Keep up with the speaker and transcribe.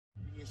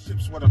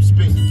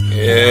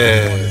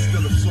Yeah.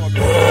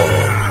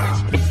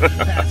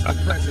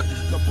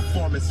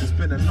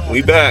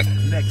 We back.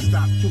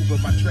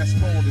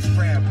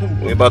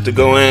 We about to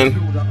go in.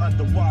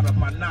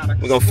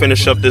 We're gonna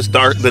finish up this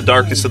the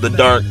darkest of the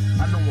dark.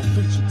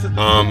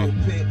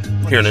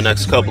 Here in the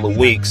next couple of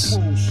weeks.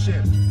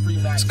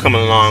 It's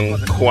coming along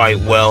quite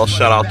well.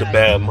 Shout out to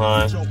Bad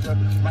Mind.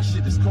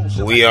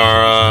 We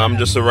are. I'm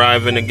just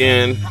arriving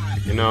again.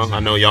 You know, I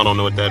know y'all don't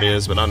know what that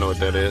is, but I know what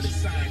that is.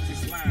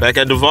 Back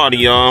at Divaudi,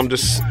 y'all.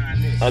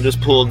 I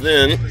just pulled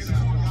in,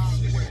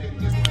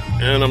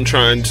 and I'm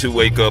trying to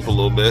wake up a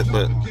little bit,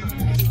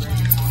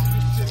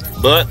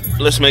 but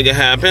let's make it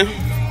happen.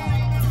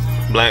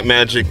 Black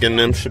Magic and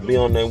them should be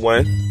on their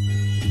way.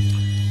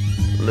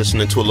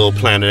 Listening to a little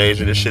Planet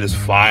Asia. This shit is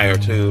fire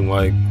too.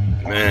 Like,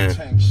 man,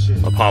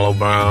 Apollo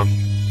Brown.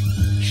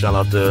 Shout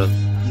out to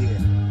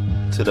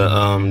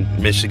the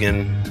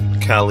Michigan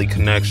Cali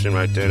connection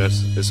right there.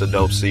 It's a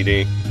dope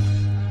CD.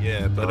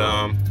 Yeah, but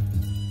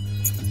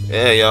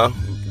yeah, y'all.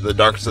 The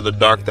darkest of the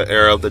dark, the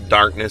era of the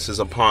darkness is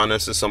upon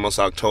us. It's almost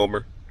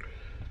October.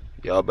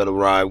 Y'all better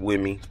ride with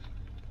me.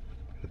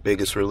 The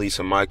biggest release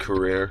of my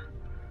career,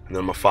 and then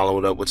I'm gonna follow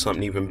it up with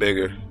something even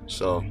bigger.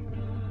 So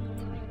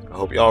I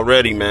hope y'all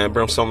ready, man.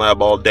 Brimstone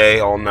Lab all day,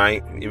 all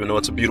night. Even though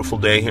it's a beautiful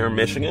day here in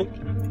Michigan,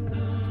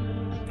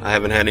 I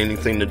haven't had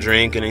anything to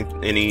drink,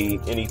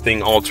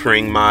 anything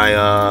altering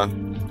my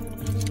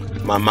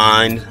my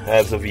mind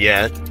as of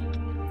yet.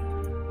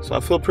 So I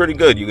feel pretty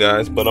good, you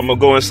guys. But I'm gonna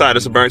go inside.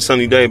 It's a bright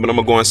sunny day, but I'm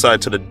gonna go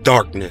inside to the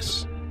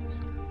darkness.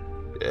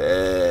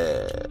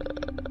 Yeah.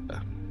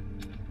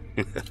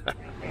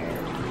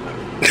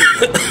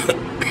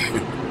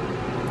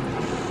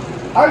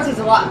 Ours is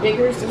a lot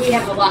bigger, so we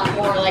have a lot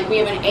more. Like, we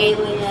have an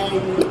alien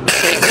and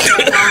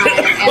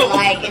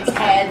like its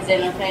heads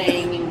and a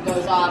thing and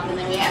goes off, and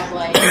then we have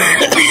like.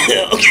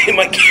 Okay,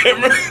 my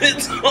camera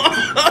is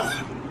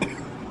off.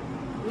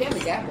 We have a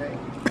gap rig.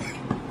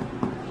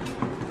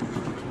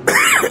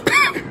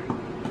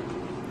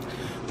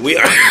 We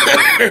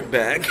are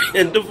back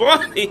in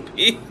Divaudi,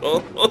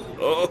 people.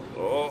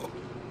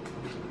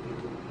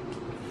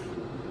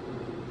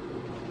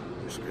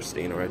 There's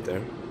XTina right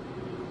there.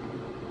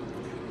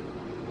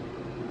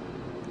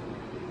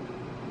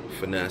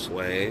 Finesse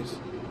ways.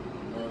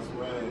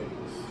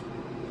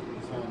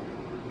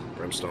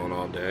 Brimstone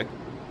all day.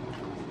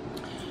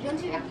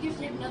 Don't you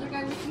usually have another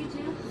guy with you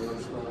too?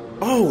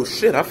 Oh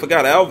shit, I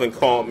forgot Alvin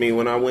called me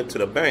when I went to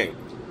the bank.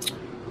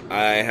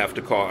 I have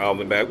to call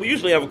Alvin back. We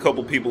usually have a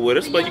couple people with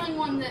us, the but only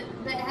one that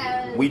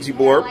has Ouija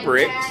board like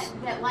bricks.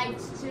 That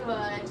likes to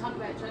talk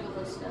about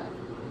juggalo stuff.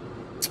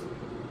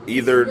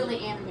 Either He's really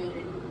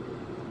animated.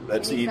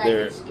 that's and he's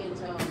either. got skin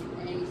tone,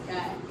 and he's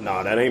got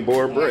Nah, that ain't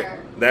board brick.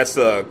 hair. That's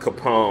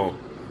Capone.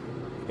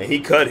 And he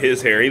cut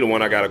his hair. He the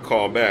one I got to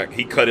call back.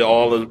 He cut it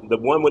all. The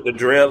one with the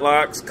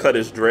dreadlocks cut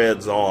his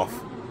dreads off.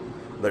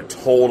 They're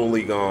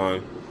totally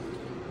gone.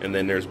 And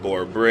then there's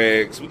board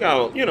bricks. We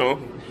got, you know,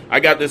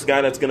 I got this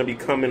guy that's going to be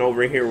coming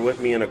over here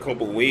with me in a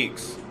couple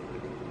weeks.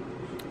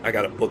 I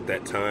got to book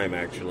that time,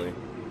 actually.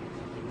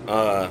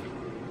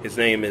 His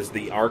name is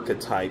The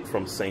Archetype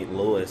from St.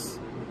 Louis.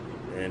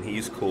 And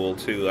he's cool,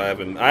 too. I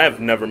have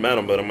never met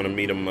him, but I'm going to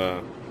meet him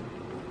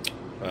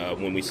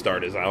when we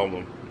start his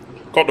album.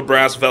 Called The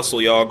Brass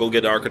Vessel, y'all. Go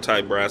get the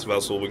Archetype Brass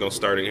Vessel. We're going to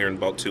start it here in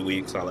about 2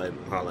 weeks. Holla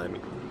at me.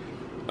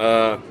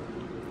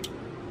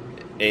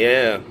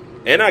 Yeah.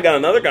 And I got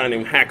another guy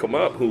named Hack 'em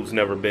Up who's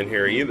never been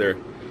here either.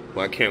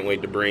 Well, I can't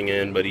wait to bring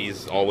in, but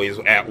he's always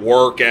at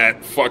work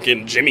at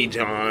fucking Jimmy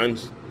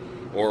John's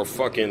or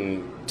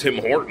fucking Tim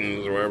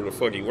Hortons or wherever the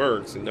fuck he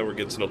works. He never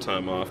gets no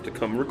time off to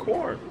come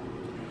record.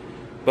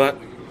 But,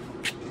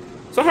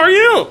 so how are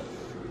you?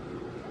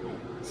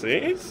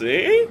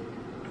 See?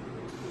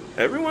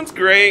 Everyone's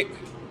great.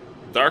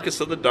 Darkest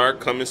of the Dark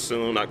coming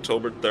soon,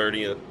 October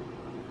 30th.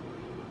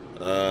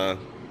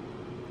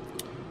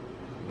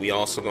 We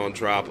also gonna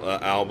drop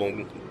an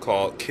album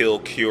called Kill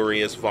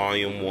Curious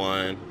Volume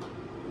 1.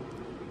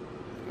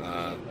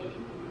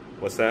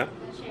 What's that?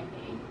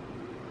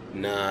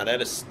 Nah,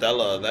 that is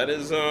Stella. That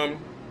is I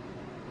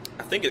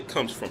think it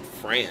comes from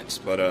France,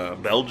 but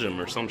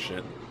Belgium or some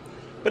shit.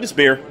 But it's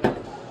beer.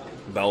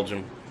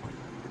 Belgium.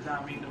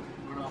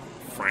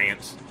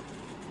 France.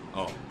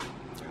 Oh,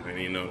 I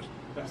didn't even notice.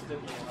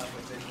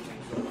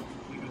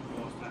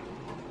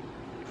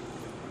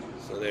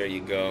 So there you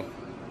go.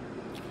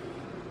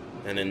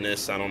 And in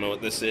this, I don't know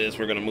what this is.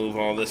 We're gonna move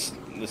all this.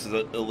 This is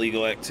an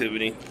illegal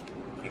activity.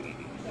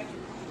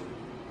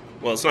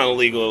 Well, it's not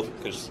illegal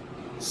because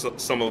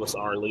some of us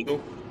are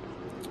illegal.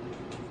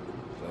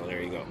 So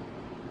there you go.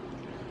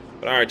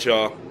 But all right,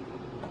 y'all.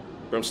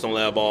 Brimstone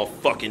Lab all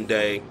fucking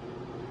day.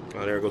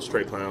 Oh, there goes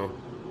Straight Clown.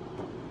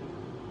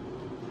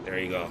 There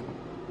you go.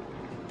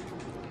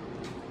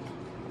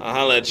 I'll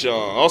holla at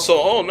y'all. Also,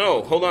 oh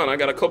no, hold on. I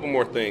got a couple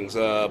more things.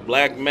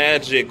 Black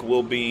Magic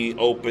will be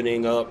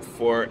opening up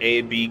for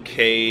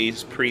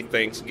ABK's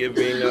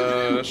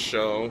pre-Thanksgiving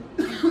show.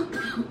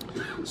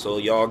 So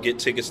y'all get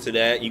tickets to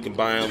that. You can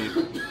buy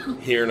them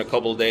here in a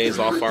couple of days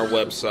off our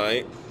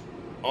website.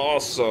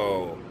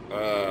 Also,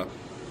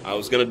 I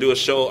was gonna do a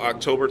show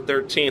October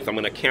 13th. I'm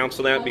gonna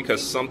cancel that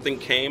because something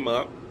came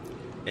up,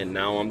 and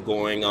now I'm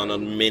going on a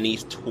mini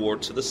tour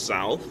to the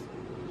South.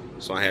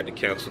 So I had to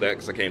cancel that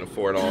because I can't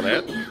afford all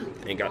that.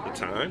 Ain't got the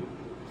time.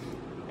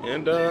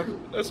 And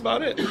that's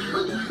about it.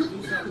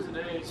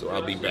 So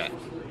I'll be back.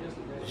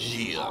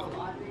 Yeah.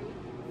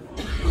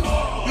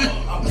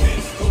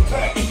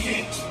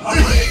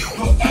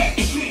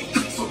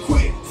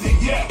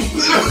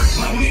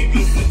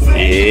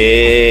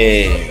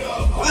 Yeah.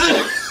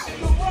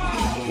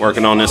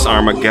 Working on this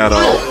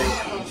Armaghetto.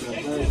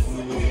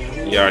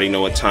 You already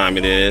know what time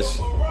it is.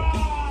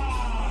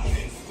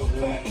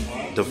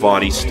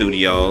 Divaudi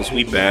Studios.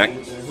 We back.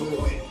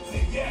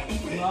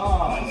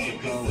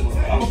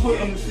 I'm gonna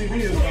put on the TV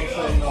is gonna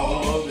say no, I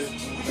love it.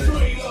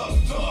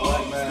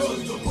 Black man,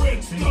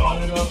 Chief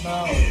on it up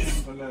now.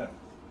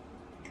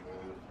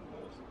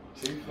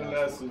 Chief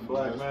Finesse and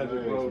Black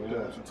Magic wrote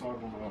that.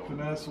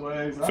 Finesse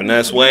ways.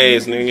 Finesse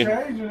ways, nigga.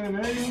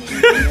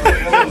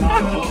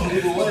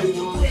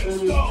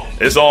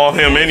 It's all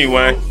him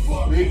anyway.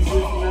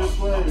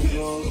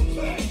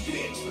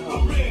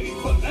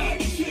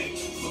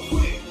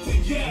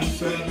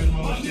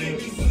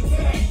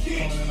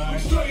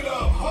 Straight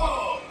up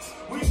hogs,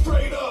 we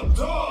straight up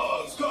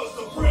dogs, cause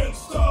the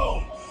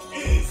Brimstone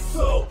is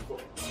so.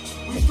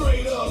 We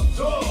straight up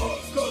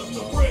dogs, cause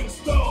the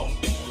Brimstone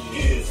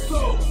is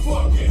so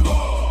fucking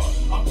hard.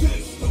 I'm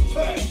pistol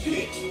packed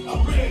it,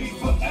 I'm ready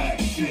for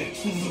action.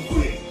 So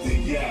quick to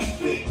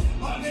yap it,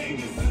 my name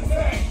is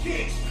Attack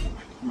It.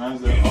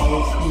 Man's that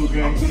old school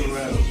gangster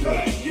rap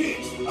shit.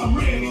 I'm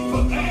ready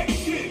for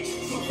action.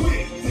 So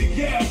quick to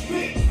yap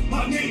it,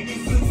 my name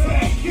is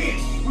Attack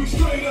It. We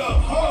straight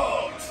up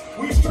hogs.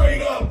 We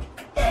straight up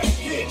back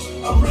it.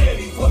 I'm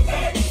ready for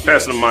action.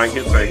 Pass the mic,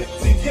 he'll take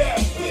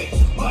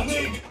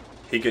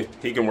it.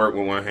 He can work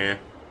with one hand.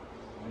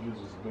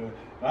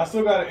 I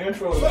still got an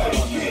intro to put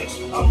on there.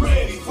 I'm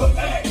ready for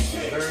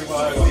action.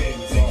 Everybody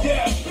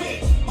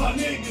my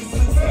niggas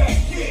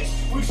attack it.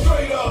 We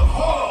straight up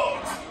hard.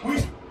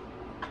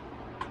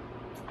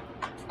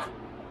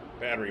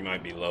 Battery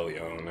might be low,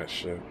 y'all, on that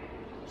shit.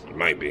 It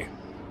might be.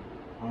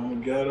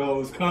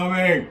 Armaghetto is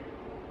coming.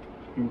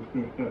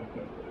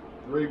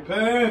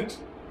 Repent.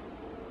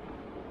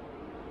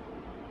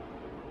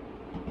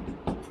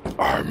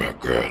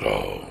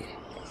 Armaghetto.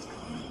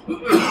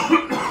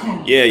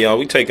 Yeah, y'all,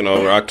 we taking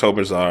over.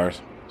 October's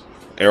ours.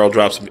 Arrow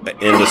drops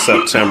into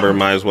September.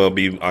 Might as well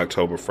be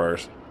October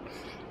 1st.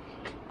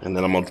 And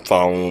then I'm gonna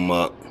follow them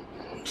up,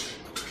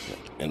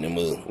 and then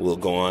we'll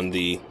go on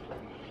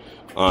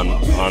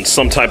on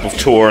some type of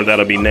tour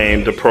that'll be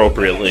named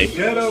appropriately.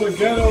 Ghetto to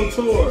Ghetto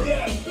tour.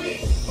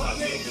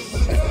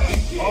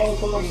 All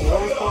across the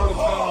part of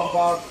town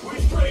box. We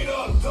straight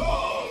up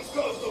dogs,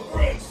 cause the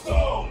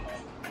Brimstone.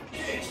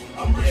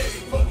 I'm ready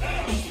for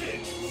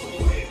action.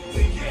 So quick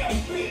to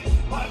yap it.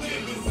 My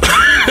niggas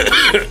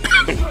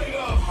straight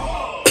up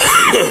hard.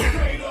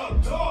 Straight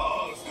up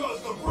dogs, cause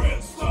the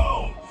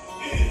Brimstone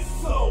is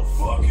so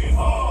fucking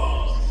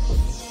hard.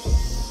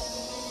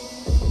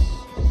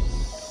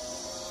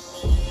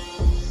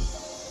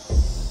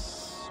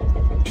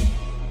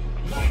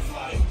 Nights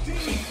like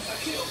these, I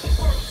killed the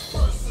first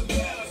person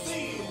that I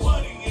seen.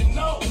 What do you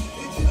know?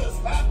 It just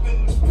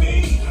happened to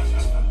be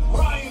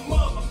Ryan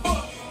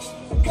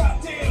motherfucking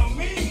goddamn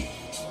me.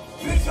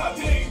 Bitch, I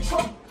didn't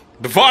try.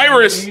 The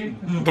virus.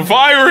 The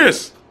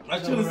virus. I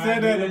should have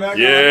said that in the back.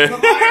 Yeah. The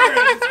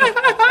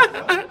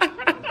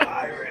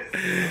virus.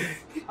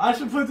 I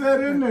should put that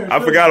in there. I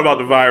forgot about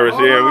the virus.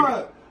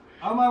 Yeah.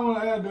 I might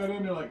want to add that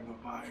in there, like the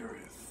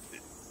virus.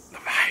 The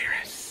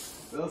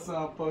virus. That'll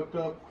sound fucked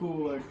up,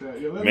 cool like that.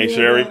 Yeah, let Make me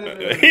sure add that in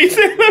there. he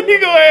said, "Let me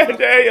go ahead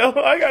there, yo.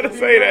 I gotta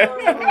say that."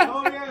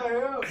 Oh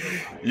yeah.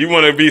 You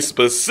want to be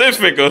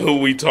specific of who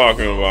we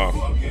talking about.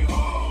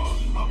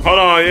 Hold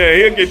on, yeah,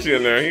 he'll get you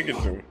in there. He'll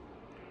get you.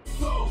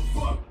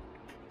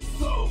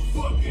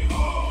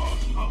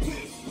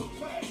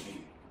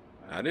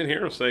 I didn't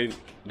hear him say.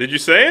 Did you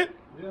say it?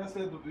 Yeah, I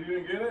said you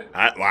didn't get it.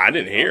 I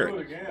didn't hear Do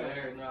it it. again.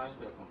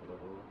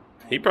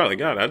 He probably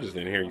got it. I just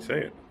didn't hear you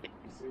say it.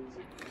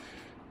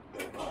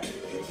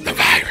 The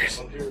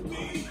virus.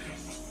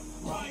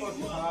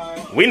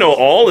 We know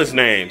all his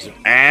names.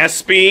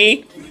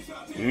 Aspie,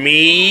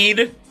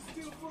 Mead,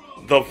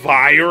 the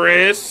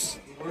virus.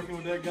 Working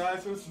with that guy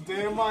since the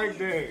day of Mike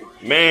Day.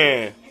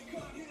 Man,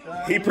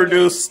 he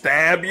produced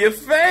Stab Your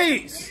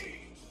Face.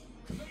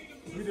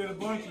 We did a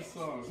bunch of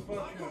songs.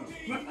 Fuck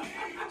him.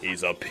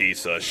 He's a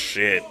piece of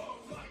shit.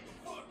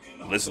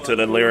 Listen to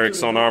the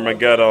lyrics on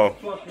Armaghetto.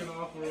 Fucking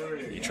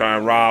operate. You try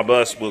and rob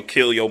us, we'll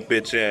kill your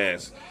bitch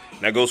ass.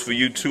 That goes for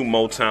you too,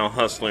 Motown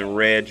hustling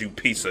red, you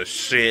piece of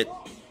shit.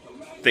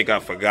 Think I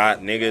forgot,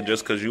 nigga,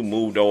 just cause you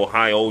moved to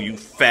Ohio, you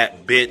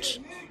fat bitch.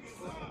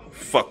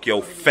 Fuck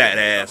your fat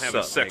ass up.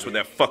 Having sex with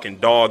that fucking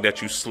dog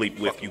that you sleep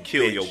with, you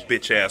kill your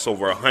bitch ass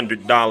over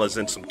 $100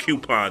 and some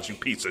coupons, you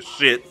piece of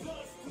shit.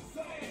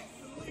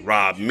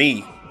 Rob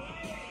me.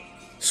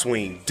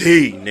 Swing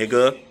D,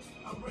 nigga.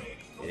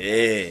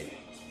 Yeah.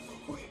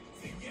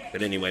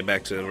 But anyway,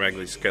 back to the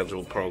regularly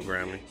scheduled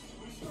programming.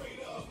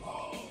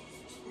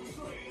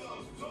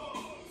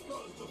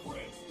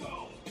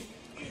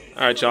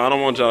 All right, y'all. I don't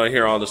want y'all to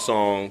hear all the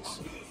songs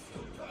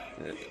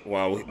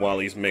while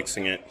he's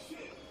mixing it.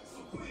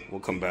 We'll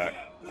come back.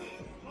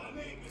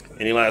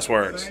 Any last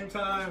words? Same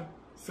time,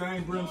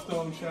 same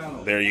Brimstone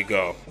channel. There you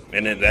go.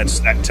 And then that's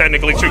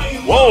technically true.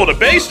 Whoa, the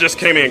bass just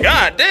came in.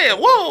 God damn.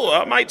 Whoa,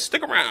 I might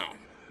stick around.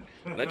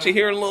 Let you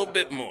hear a little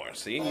bit more.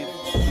 See?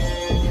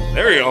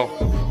 There you go.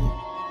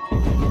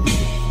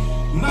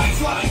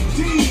 Nights like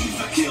these,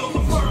 I kill the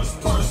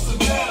first person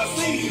that I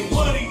see.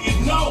 What do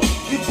you know?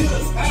 It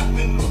just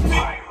happened to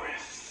me.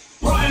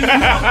 Right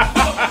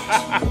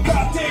now,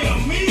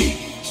 goddamn me.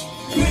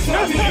 Bitch,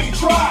 I didn't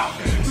try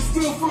to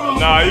steal from.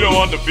 Nah, you don't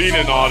want the beat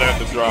and all that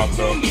to drop,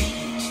 though.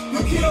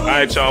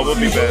 Alright, y'all, we'll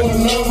be back.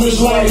 Numbers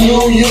like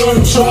New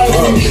York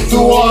traffic.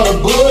 Through all the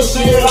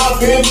bullshit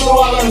I've been through,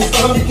 I learned to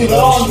stomach it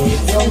all.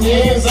 Your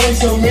mans ain't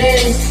some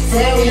mans.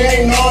 Family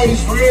ain't always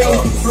real.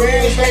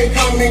 Friends, they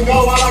come and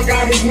go. All I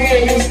got is me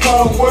in this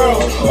cold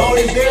world.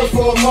 Always there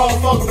for a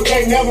motherfucker, but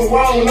they never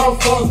wrong when I'm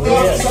fucked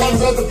up.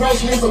 Signs of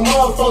depression is a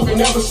motherfucker.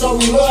 Never show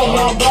me love. And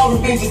I'm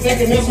dog with bitches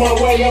thinking this my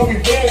way of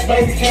revenge.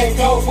 Baby, can't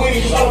cope with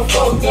it cause I'm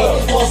fucked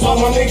up. Lost all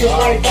my niggas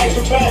right back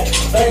to back.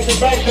 Back to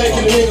back,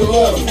 thinking the nigga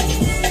love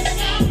me.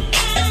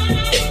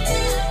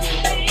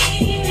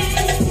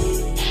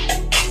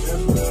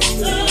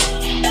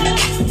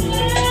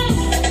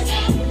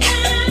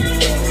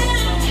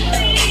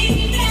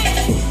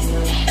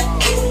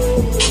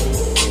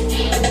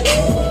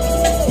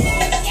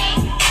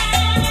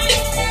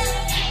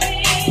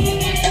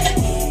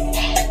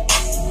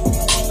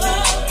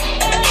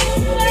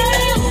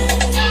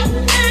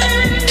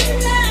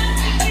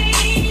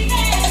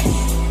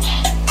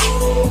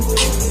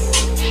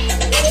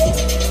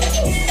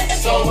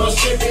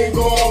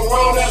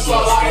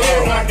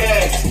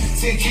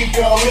 Keep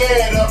your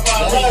head up, I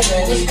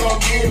love you, it's gon'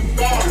 get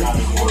better.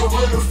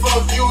 Where the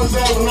fuck you was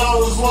at when I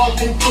was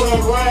walking through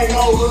that rain?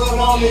 No hood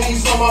on the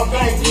east on my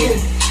back, yeah.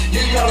 You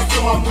gotta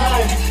feel my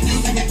pain.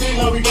 Used to be thinking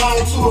I'll be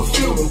dying to a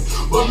few,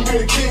 but I'm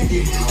ready to kick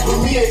it.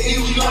 With me and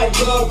E, we like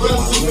blood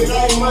brothers. If it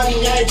ain't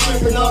money, I ain't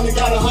tripping on it.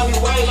 Got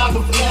 100 ways I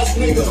can finesse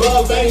niggas.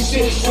 Love ain't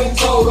shit, swing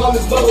told on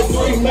this level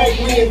 3.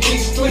 Make me in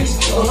these streets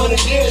 100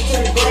 years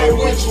to the grave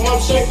with you. I'm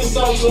shaking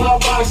something till I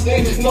box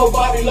niggas.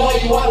 Nobody love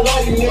you, I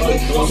love you, nigga.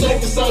 I'm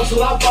shaking something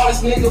till I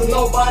box niggas.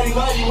 Nobody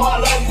love you, I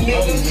love you,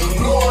 nigga.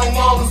 Blowing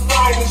all the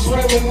finest,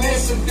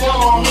 reminiscing, damn,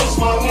 I miss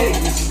my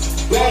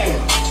niggas.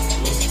 Damn.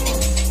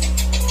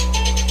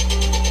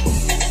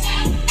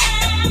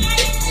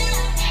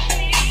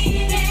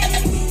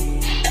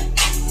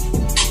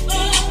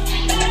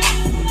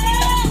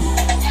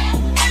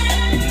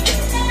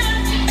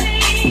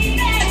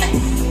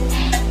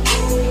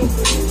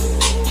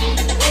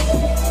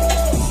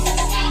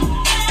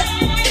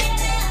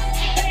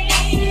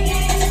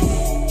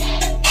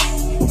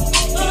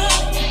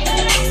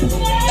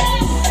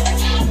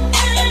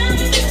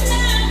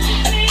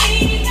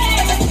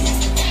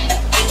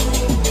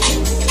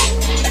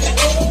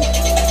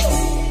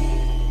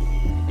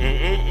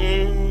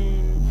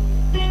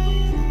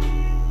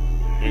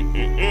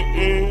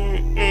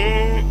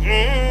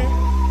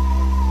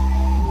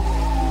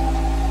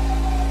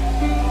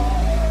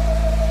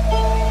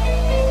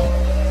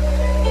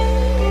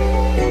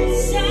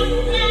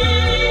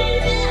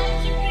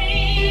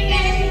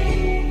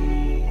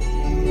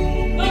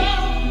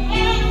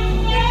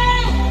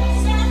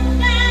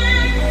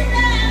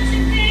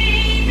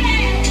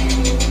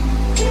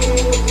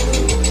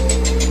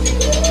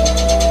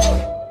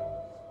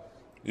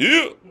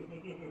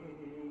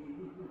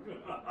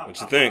 What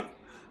you think?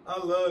 I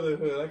love the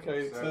hood. I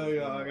can't tell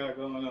y'all I got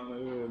going on in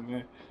the hood,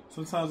 man.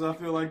 Sometimes I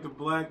feel like the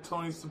black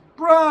Tony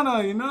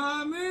Soprano, you know what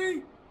I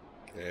mean?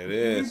 It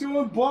is. You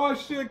doing bar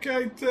shit,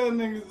 can't tell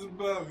niggas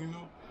about, you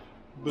know?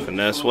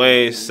 Finesse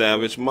ways,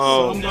 savage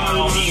mode.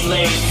 He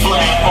laid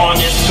flat on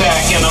his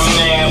back and a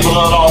man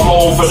blood all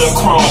over the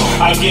chrome.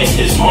 I guess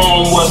his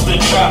home was the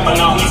trap,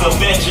 and now he's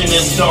avenging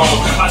his dome.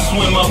 I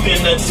swim up in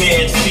the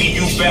Dead Sea,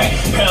 you back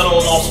pedal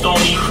on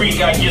Stony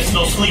Creek. I guess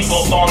no sleep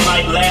up all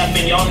night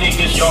laughing. Y'all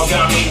niggas, y'all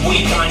got me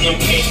weak. I am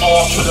K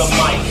all to the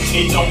mic.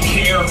 It don't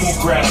care who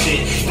grabs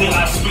it. Then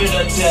I spit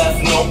a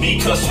death note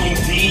because we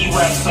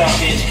D-rap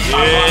savage. I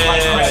run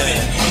like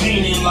rabbit,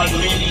 leaning like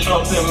Lindy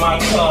up in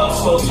my cup.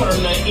 So turn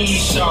the E.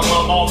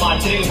 Shama, all my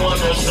day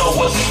wonders know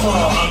what's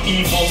up. I'm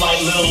evil like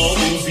Lil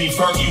Uzi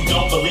Vert. You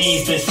don't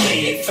believe this,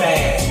 say it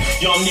fast.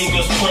 Y'all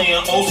niggas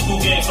playing old school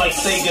games like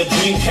Sega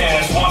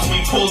Dreamcast. Watch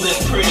me pull this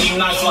pretty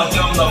nice like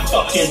I'm the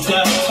fucking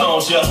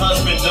Deftones. Your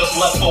husband just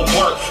left for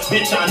work,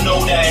 bitch. I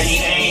know that he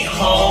ain't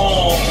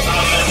home.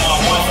 I met my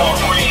wife on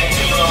Grand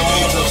to the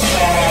moons of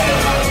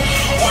Saturn.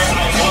 Where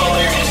I dwell,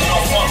 there is no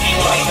fucking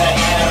light that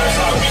matters.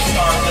 I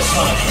restart the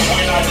sun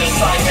when I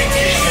decide to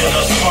give it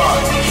a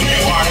spark.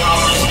 You are not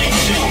listening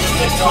to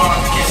the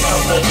darkest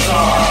of the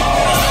dark.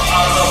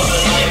 I love the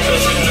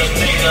niggas in the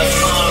day the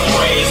sun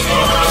rays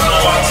burn. So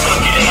I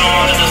took it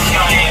on in the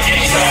sky and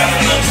gave that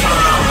in the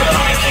turn. But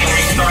I can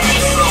restart the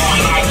sun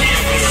when I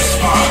give it a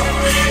spark.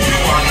 You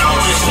are now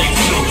listening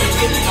to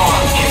the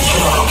darkest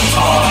of the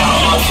dark.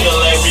 I'ma kill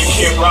every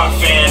hip rock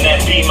fan,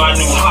 that be my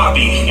new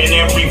hobby. And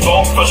every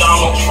vote for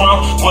Donald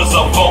Trump was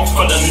a vote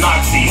for the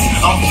Nazis.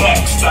 I'm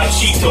vexed, I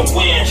cheat to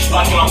win,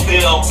 like I'm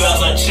Bill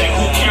Belichick.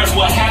 Who cares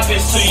what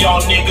happens to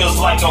y'all niggas,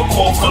 like a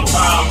quote from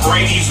Tom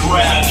Brady's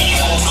rap.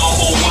 Evil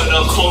noble with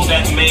a cloak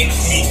that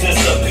makes me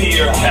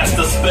disappear. Cast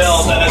a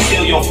spell that'll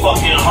kill your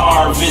fucking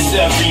harvest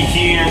every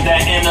year.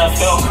 That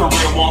NFL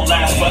career won't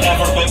last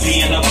forever, but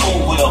be in a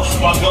cool will.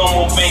 My gun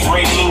will make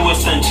Ray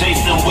Lewis and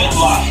Jason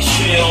Whitlock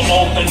chill.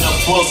 Open the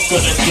book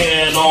of the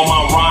dead, all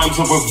my rhymes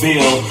are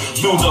revealed.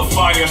 Through the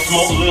fire,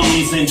 smoke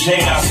lilies and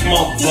jade, I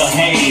smoke the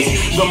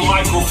haze. The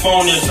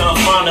microphone is in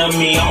front of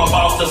me, I'm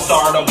about to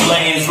start a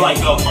blaze like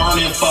a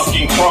burning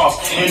fucking cross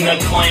in the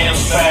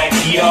clan's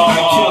backyard.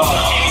 I killed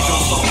the angel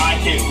so I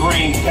can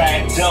bring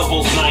back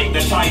Devil's Night,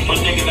 the type of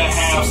nigga to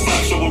have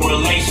sexual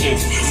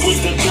relations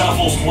with the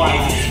devil's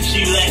wife.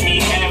 She let me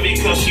have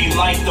it cause she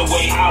liked the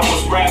way I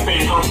was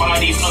rapping. Her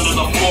body's under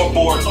the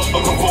floorboards of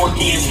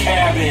Kevorkian's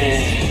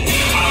cabin.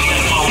 I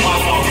let my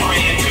wife on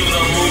praying to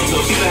the moons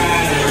of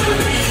Saturn.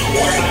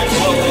 When I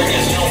tell there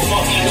is no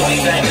fucking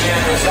light that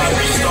matters, I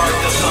restart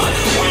the sun.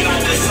 When I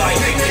decide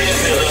to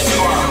give it a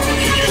spark,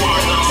 you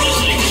are not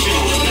listening to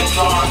the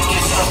dark,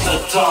 it's not the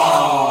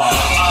dark.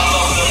 I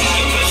love the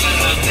night cause in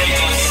the day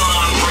the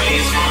sun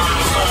rays burn.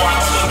 So I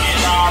took it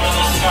out of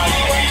the sky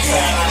every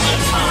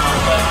Saturn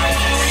time. But I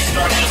did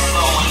restart the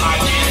soul and I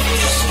give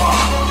it a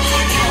spark.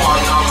 You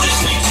are not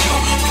listening to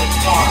the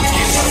dark,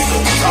 it's not the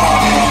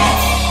dark.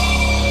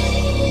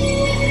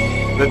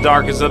 The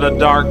darkest of the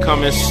dark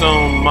coming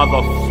soon,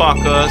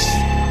 motherfuckers.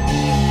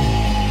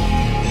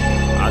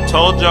 I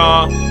told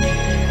y'all,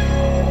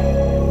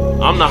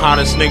 I'm the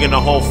hottest nigga in the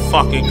whole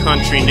fucking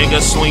country,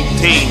 nigga. Swing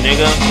T,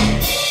 nigga.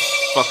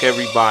 Fuck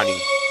everybody.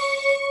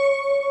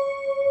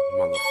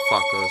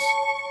 Motherfuckers.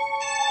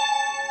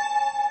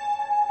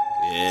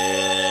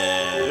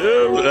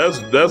 Yeah, but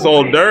that's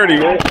on dirty,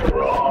 man. I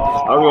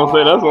was gonna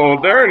say that's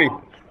on dirty.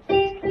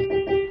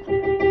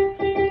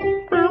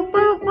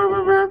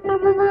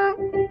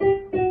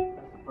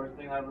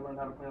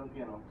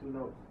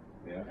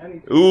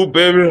 Ooh,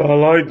 baby, I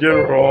like it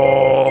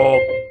raw.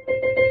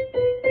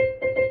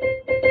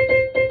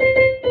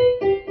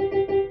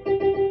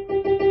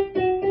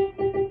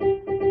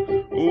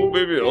 Ooh,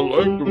 baby, I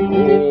like the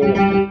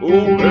raw.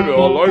 Ooh, baby, I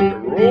like the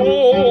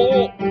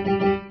raw.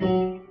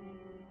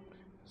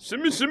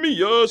 Shimmy,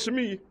 yeah,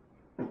 shimmy.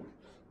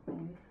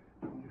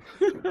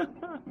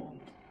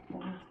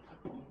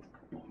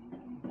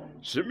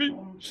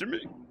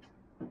 Shimmy.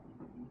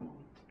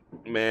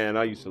 Man,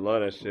 I used to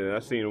love that shit. I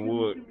seen the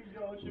wood.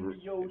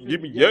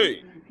 Give me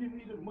yay.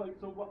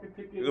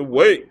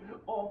 Wait.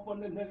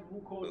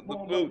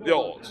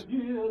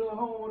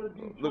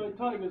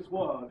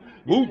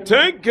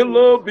 Wu-Tang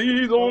Killer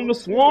bees on the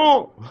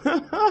swamp.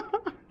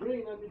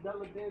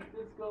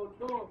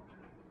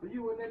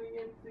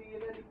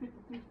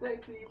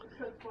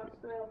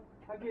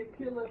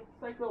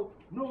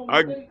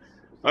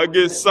 I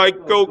get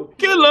Psycho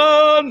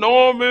Killer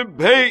Norman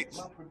Bates.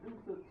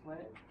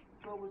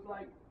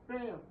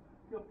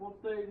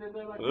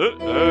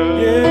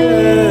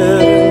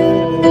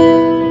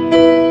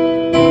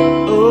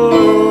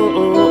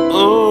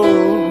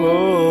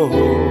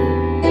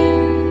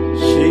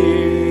 She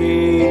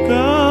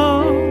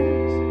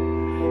goes,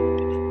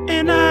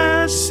 and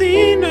I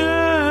seen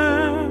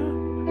her.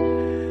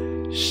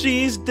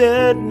 She's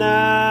dead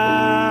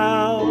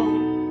now.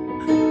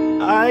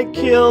 I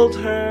killed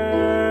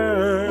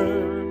her.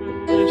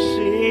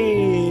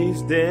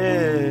 She's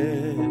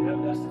dead.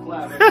 That's the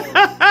collab.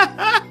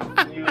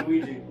 You and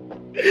Ouija.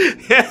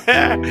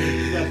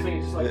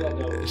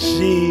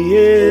 She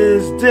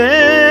is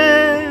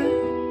dead.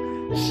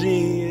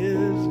 She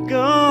is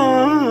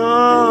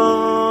gone.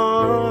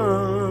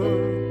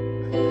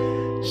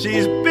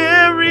 She's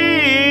buried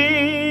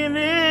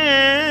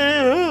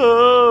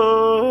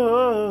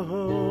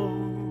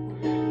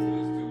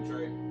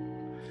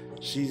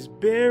she's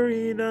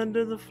buried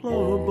under the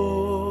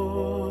floorboard.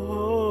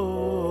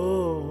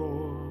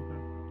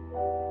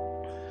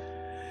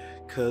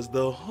 'Cause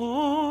the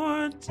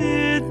horn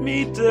did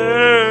me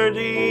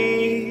dirty.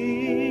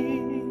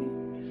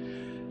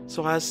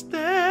 So I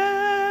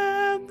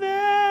stabbed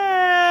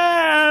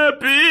that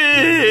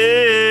bitch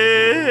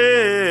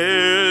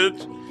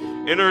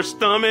in her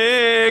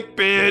stomach,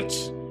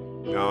 bitch.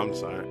 No, I'm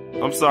sorry.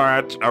 I'm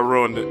sorry, I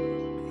ruined it.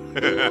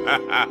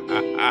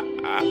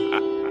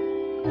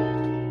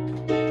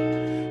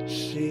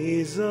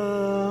 She's a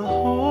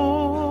whore.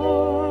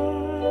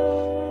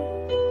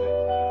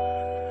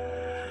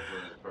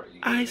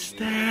 I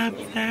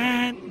stabbed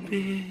that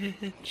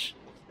bitch.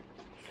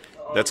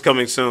 That's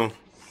coming soon.